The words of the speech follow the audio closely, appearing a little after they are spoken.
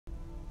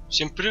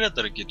Всем привет,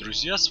 дорогие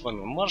друзья, с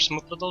вами Марс. Мы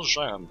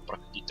продолжаем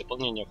проходить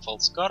дополнение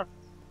Falskaar.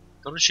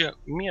 Короче,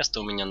 место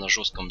у меня на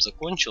жестком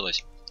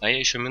закончилось, а я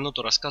еще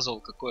минуту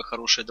рассказывал, какое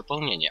хорошее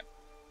дополнение.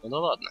 Ну да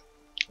ладно.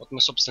 Вот мы,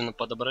 собственно,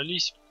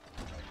 подобрались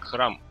к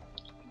храму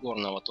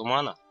горного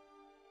тумана.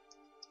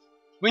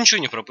 Вы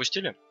ничего не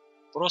пропустили?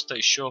 Просто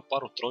еще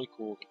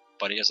пару-тройку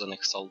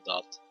порезанных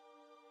солдат.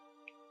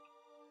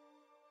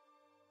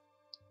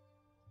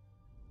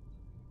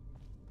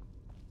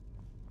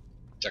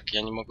 Так,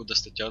 я не могу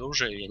достать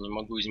оружие, я не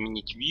могу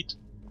изменить вид.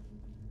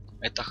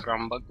 Это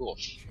храм богов.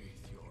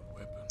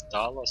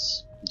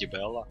 Талос,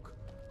 Дибелла,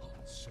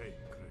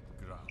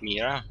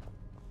 Мира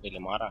или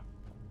Мара.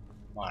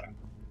 Мара.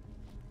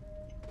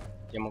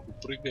 Я могу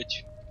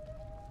прыгать.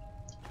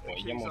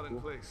 Ой, я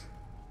могу.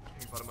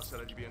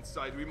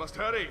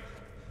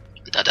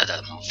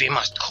 Да-да-да, we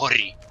must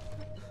hurry.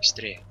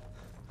 Быстрее.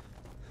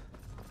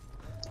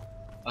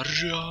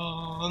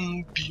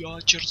 Run,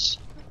 bitches.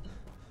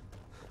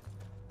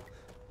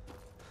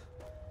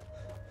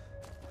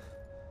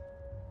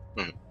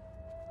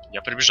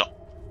 Я прибежал.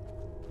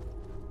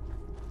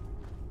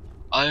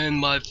 I and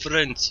my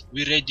friends,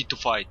 we ready to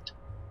fight.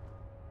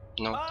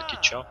 Ну, таки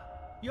чё?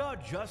 You're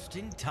just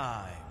in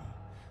time.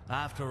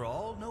 After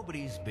all,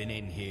 nobody's been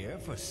in here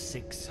for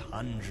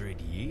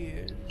 600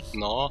 years.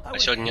 Но, а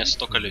сегодня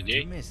столько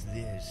людей. Miss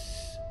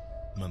this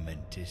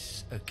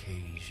momentous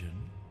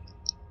occasion.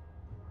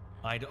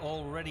 I'd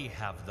already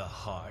have the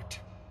heart,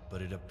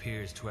 but it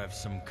appears to have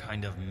some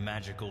kind of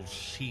magical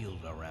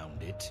shield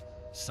around it.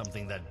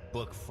 Something that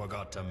book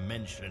forgot to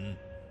mention.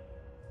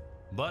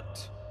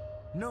 But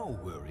no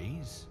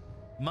worries.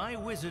 My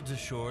wizards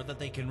assure that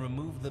they can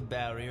remove the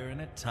barrier in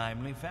a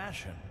timely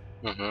fashion.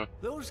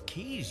 Those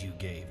keys you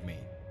gave me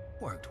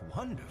worked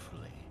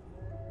wonderfully.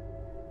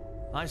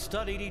 I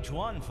studied each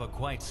one for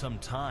quite some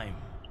time.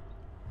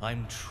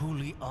 I'm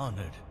truly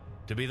honored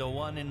to be the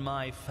one in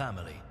my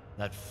family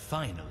that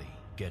finally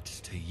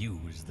gets to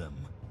use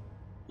them.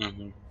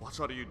 What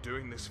are you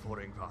doing this for,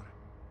 Ingvar?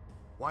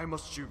 Why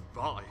must you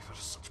vie for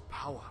such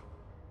power?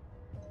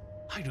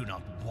 I do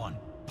not want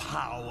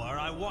power.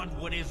 I want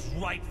what is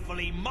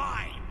rightfully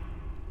mine.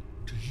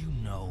 Do you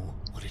know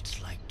what it's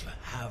like to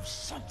have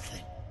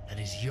something that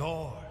is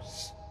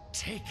yours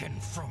taken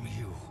from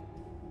you,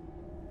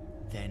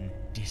 then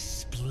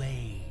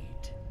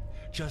displayed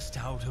just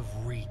out of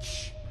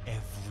reach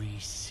every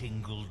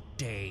single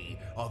day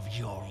of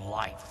your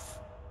life?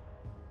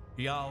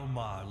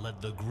 Hjalmar led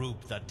the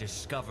group that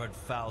discovered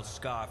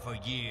Falskaar for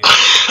years.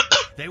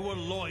 They were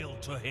loyal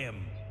to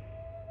him.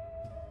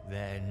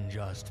 Then,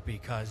 just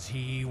because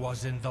he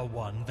wasn't the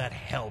one that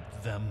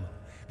helped them,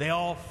 they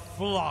all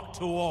flocked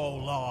to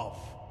Olaf,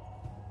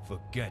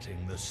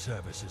 forgetting the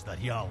services that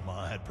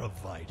Hjalmar had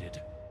provided.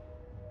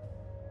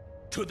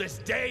 To this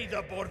day,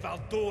 the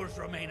Borvaldurs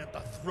remain at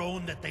the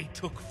throne that they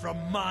took from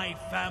my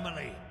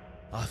family.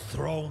 A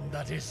throne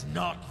that is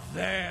not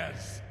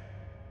theirs.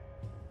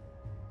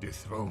 The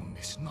throne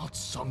is not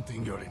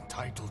something you're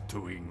entitled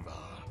to,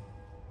 Ingvar.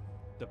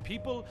 The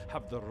people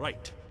have the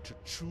right to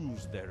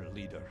choose their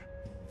leader.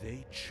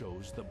 They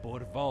chose the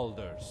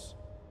Borvaldurs.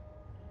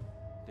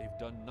 They've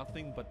done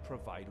nothing but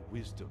provide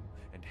wisdom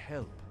and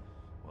help,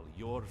 while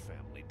your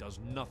family does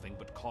nothing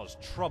but cause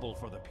trouble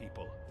for the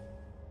people.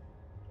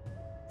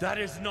 That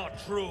is not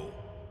true.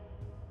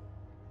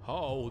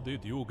 How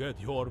did you get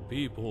your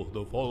people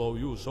to follow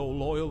you so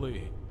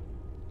loyally?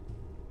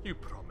 You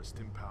promised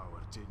him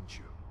power, didn't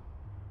you?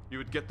 You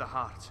would get the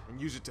heart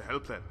and use it to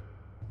help them.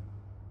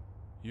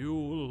 You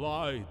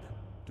lied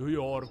to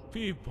your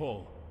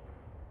people.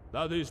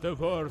 That is the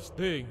worst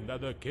thing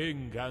that a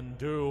king can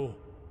do.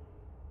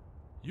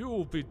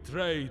 You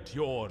betrayed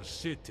your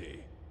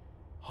city.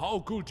 How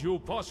could you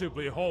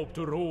possibly hope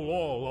to rule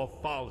all of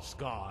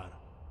Falskaar?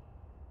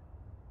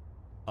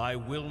 I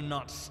will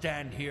not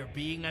stand here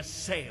being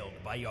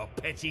assailed by your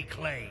petty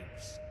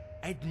claims.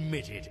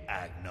 Admit it,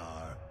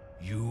 Agnar.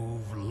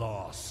 You've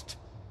lost.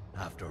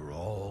 After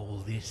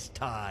all this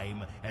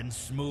time and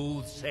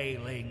smooth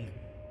sailing,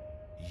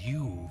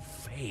 you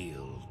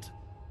failed.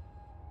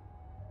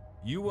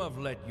 You have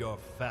let your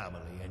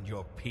family and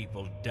your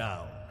people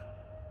down.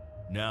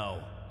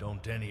 Now,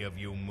 don't any of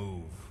you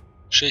move.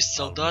 6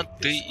 солдат,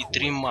 ты и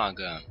 3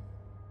 мага.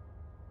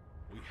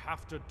 We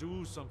have to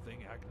do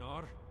something,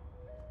 Agnar.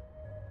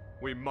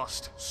 We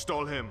must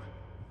stall him.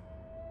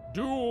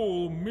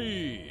 Duel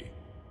me!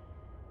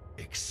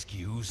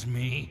 Excuse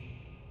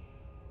me?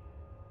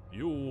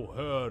 You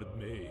heard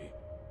me.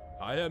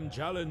 I am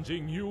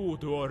challenging you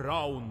to a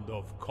round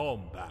of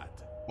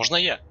combat. Можно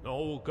я?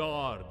 No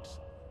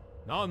guards.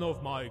 None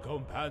of my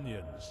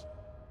companions.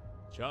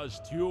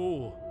 Just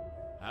you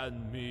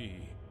and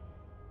me.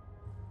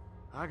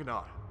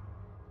 Agnar.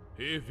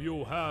 If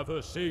you have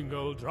a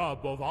single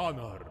drop of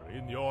honor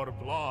in your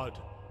blood,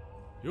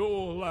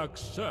 you'll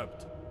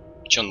accept.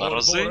 Чё, на or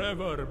разы?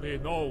 forever be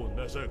known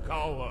as a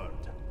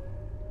coward.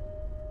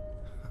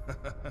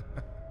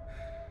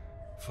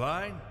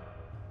 Fine.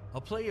 I'll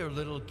play your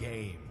little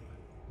game.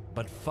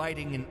 But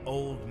fighting an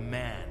old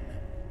man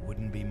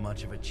wouldn't be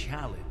much of a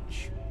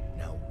challenge,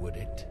 now would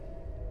it?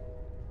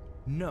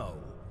 No.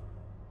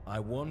 I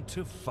want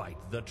to fight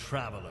the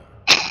traveler.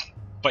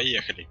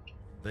 Поехали.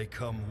 They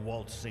come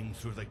waltzing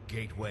through the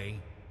gateway,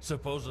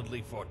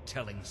 supposedly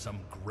foretelling some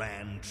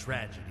grand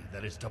tragedy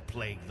that is to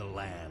plague the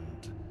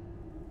land.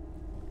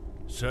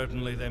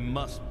 Certainly they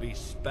must be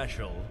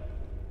special.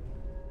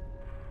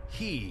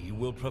 He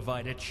will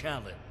provide a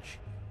challenge,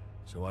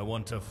 so I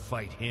want to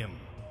fight him.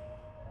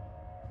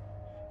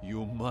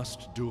 You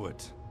must do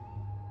it.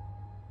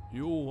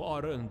 You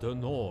aren't a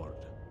Nord,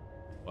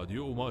 but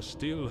you must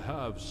still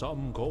have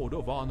some code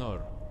of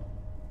honor.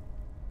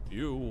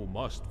 You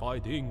must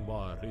fight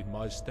Ingvar in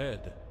my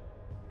stead,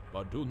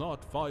 but do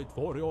not fight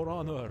for your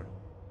honor.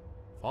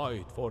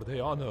 Fight for the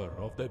honor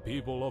of the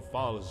people of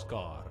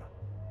Falskaar.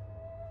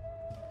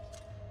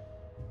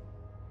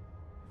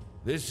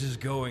 This is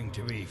going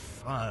to be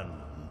fun.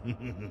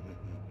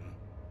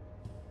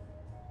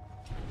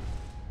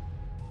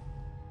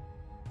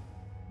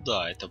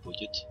 Да, это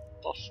будет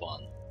по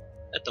фану.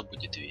 Это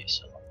будет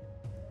весело.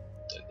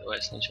 Так,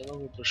 давай сначала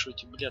выброшу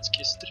эти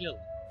блядские стрелы,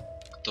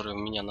 которые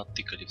меня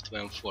натыкали в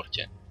твоем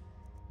форте.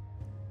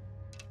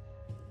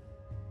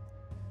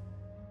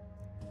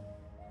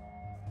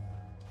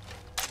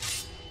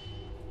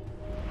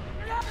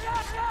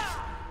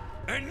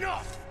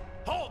 Enough!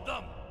 Hold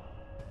them!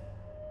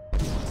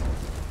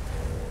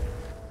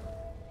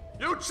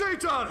 You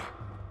cheater!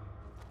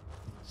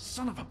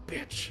 Son of a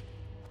bitch!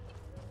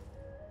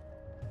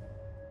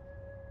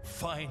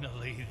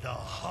 Finally, the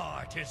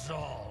heart is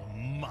all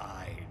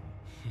mine.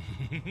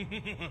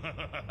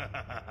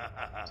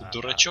 Ты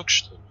дурачок,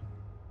 что ли?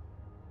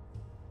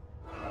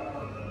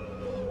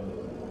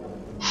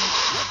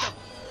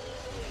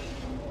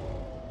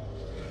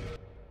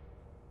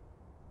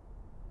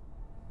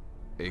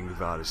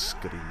 Ingvar's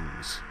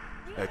screams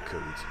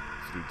echoed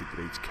through the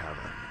great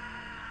cavern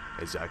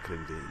as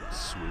Akrandain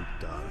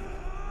swooped down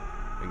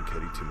and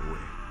carried him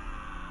away,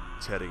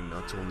 tearing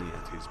not only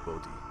at his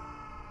body,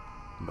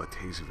 but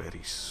his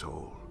very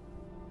soul.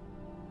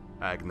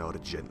 Agnar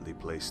gently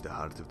placed the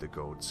heart of the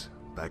gods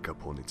back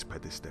upon its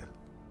pedestal,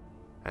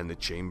 and the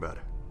chamber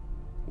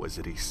was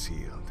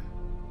resealed.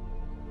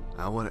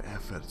 Our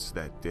efforts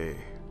that day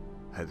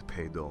had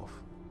paid off.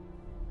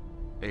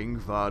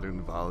 Ingvar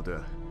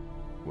Unvalder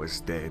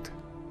was dead,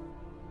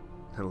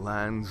 the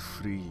land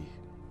free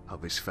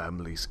of his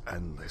family's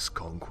endless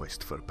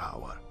conquest for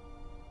power.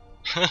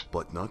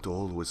 But not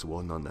all was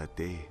won on that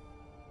day.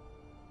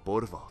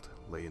 Borvald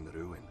lay in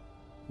ruin,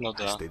 Ну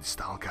да. as did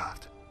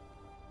Stalkard.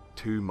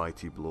 Two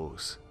mighty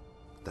blows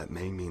that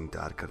may mean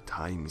darker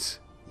times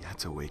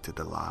yet awaited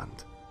the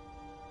land.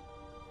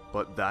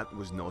 But that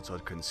was not our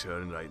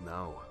concern right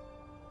now,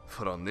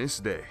 for on this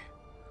day,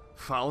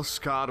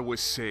 Falskaar was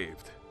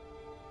saved,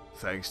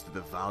 thanks to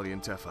the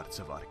valiant efforts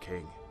of our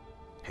king,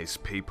 his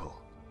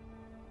people,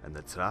 and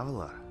the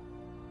traveler,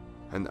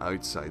 an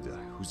outsider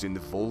whose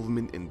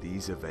involvement in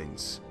these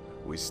events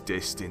was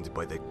destined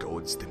by the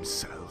gods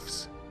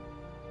themselves.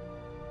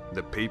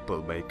 The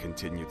people may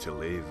continue to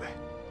live,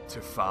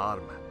 to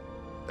farm.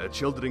 Their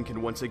children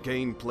can once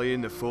again play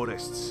in the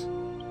forests.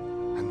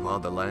 And while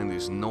the land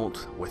is not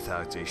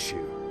without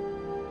issue,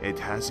 it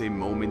has a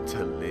moment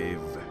to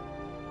live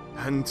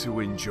and to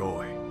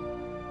enjoy.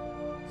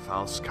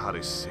 Falskaar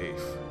is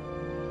safe.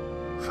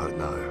 For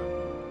now.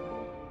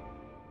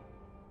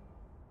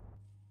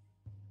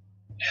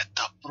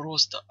 Это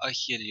просто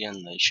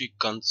охеренно. Еще и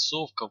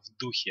концовка в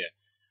духе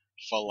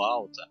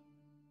Fallout'а.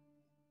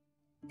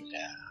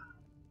 Бля.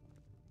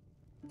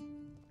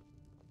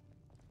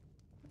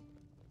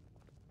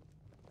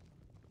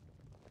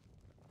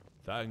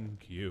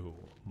 Thank you,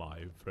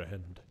 my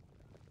friend,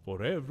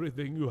 for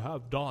everything you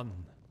have done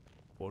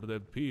for the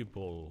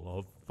people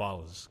of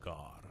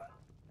Falskaar.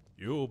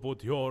 You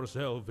put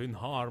yourself in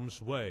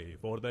harm's way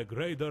for the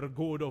greater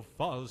good of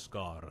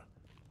Falskaar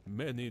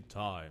many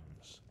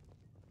times.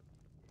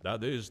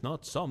 That is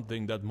not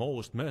something that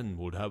most men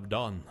would have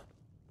done.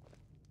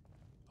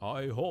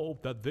 I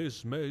hope that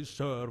this may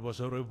serve as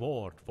a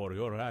reward for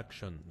your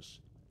actions.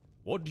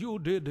 What you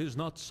did is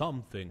not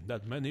something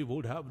that many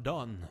would have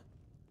done,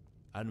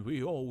 and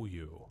we owe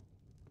you.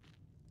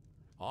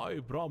 I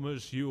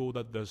promise you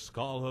that the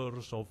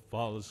scholars of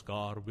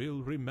Falskaar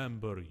will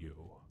remember you.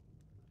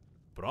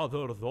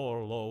 Brother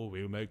Thorlo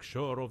will make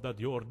sure of that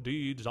your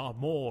deeds are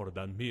more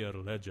than mere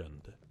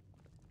legend.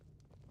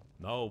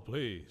 Now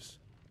please,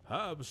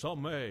 have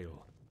some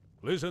ale.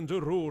 Listen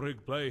to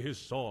Rurik play his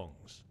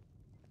songs.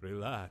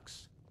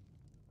 Relax.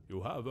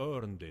 You have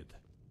earned it.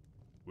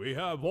 We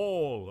have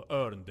all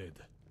earned it.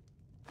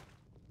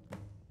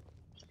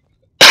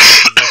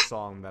 The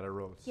song that I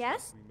wrote.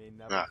 Yes? We may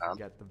never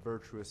forget the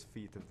virtuous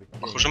feet of the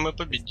king. Похоже, мы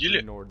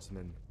победили.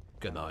 Nordsmen.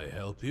 Can I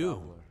help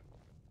you?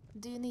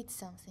 Do you need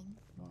something?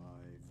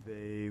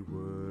 They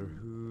were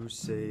who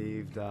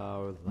saved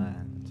our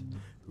land,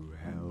 who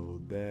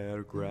held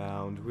their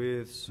ground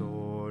with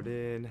sword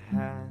in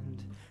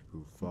hand,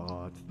 who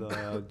fought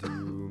the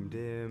doomed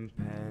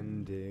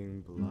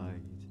impending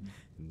blight,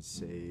 and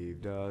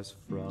saved us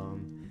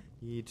from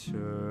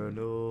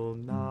eternal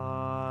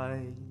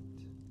night.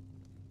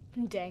 They were who saved our land, who held their ground with sword in hand, who fought the doomed impending blight, and saved us from eternal night. eternal night.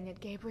 Dang it,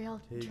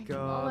 Gabriel. Take Drinking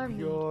all our up mead.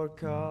 your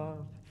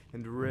cup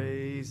and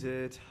raise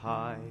it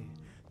high.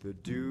 The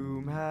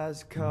doom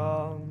has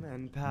come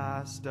and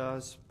passed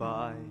us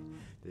by.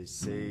 They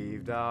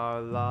saved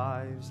our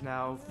lives,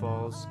 now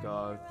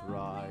Falskaar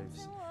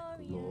thrives.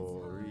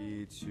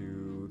 Glory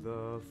to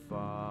the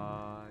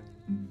fight.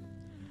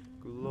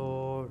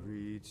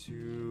 Glory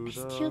to I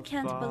the still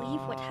can't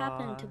believe what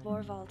happened to fight.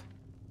 Borvald.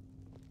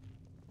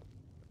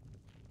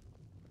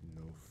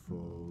 No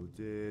foe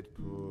did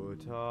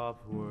put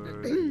up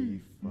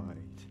worthy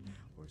fight,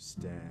 or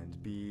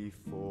stand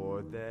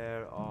before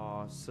their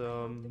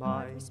awesome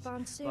might.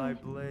 Respond soon. By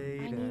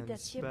blade I need and that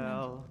shipment.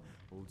 spell,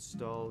 old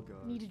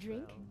Stalgar Need a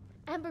drink? fell.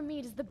 Amber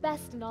mead is the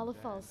best in all of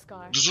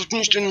Falskaar. Да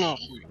заткнись ты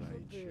нахуй!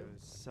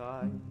 Righteous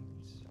sight.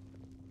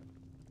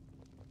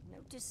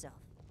 Note to self.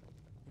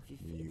 If you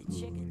The feed the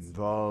chickens,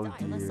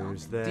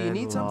 Valdirs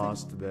then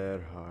lost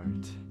their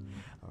heart.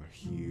 Our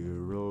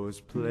heroes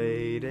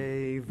played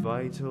a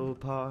vital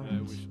part.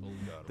 I wish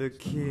Olgar The was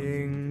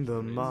king,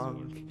 the praise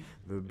monk,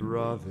 the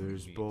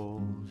brothers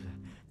bold,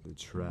 the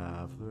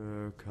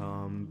traveler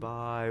come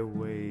by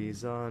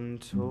ways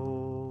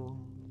untold.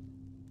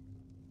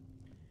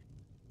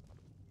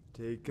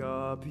 Take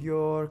up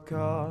your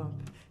cup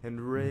and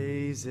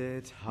raise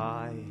it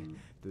high.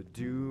 The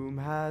doom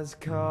has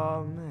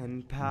come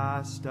and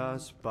passed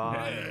us by.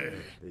 Hey,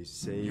 They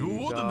saved you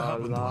wouldn't our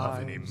happen to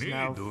have any lives, mead,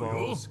 now do you?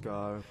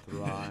 Falskaar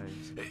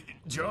thrives.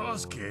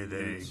 Just Glory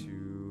kidding.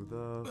 to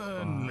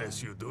the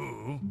Unless fight. you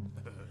do.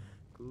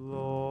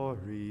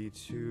 Glory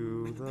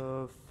to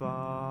the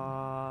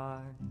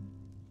fight.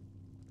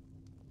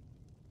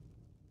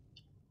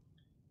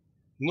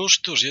 Ну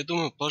что ж, я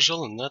думаю,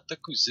 пожалуй, на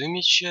такой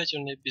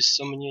замечательной, без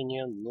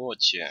сомнения,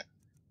 ноте,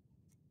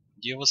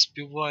 где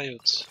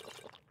воспевают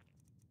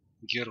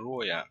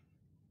героя,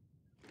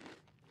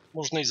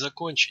 можно и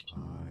закончить.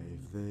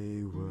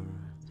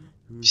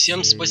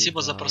 Всем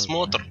спасибо за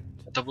просмотр.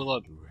 Это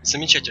было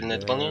замечательное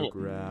дополнение.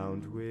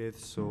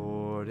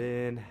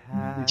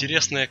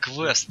 Интересные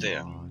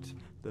квесты.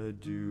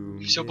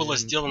 Все было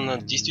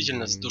сделано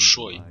действительно с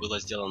душой. Было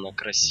сделано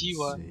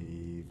красиво.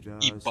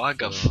 И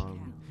багов,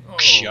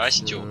 к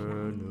счастью,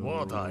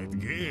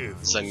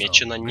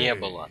 замечено не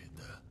было.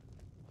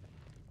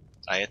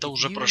 А это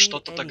уже про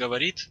что-то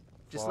говорит.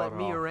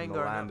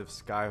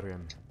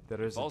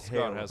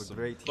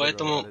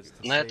 Поэтому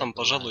на этом,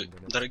 пожалуй,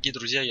 дорогие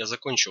друзья, я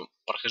закончу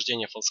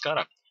прохождение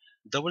Фалскара.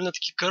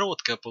 Довольно-таки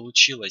короткая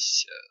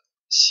получилась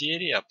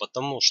серия,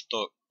 потому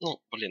что,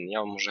 я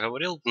вам уже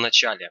говорил в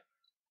начале,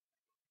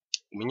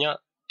 у меня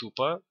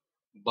тупо,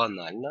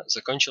 банально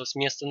закончилось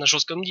место на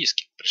жестком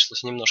диске.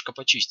 Пришлось немножко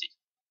почистить.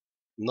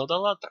 Но да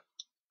ладно.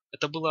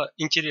 Это было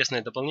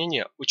интересное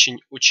дополнение,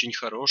 очень-очень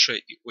хорошее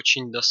и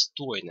очень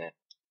достойное.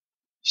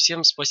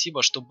 Всем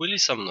спасибо, что были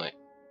со мной.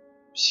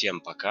 Всем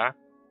пока.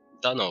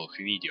 До новых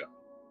видео.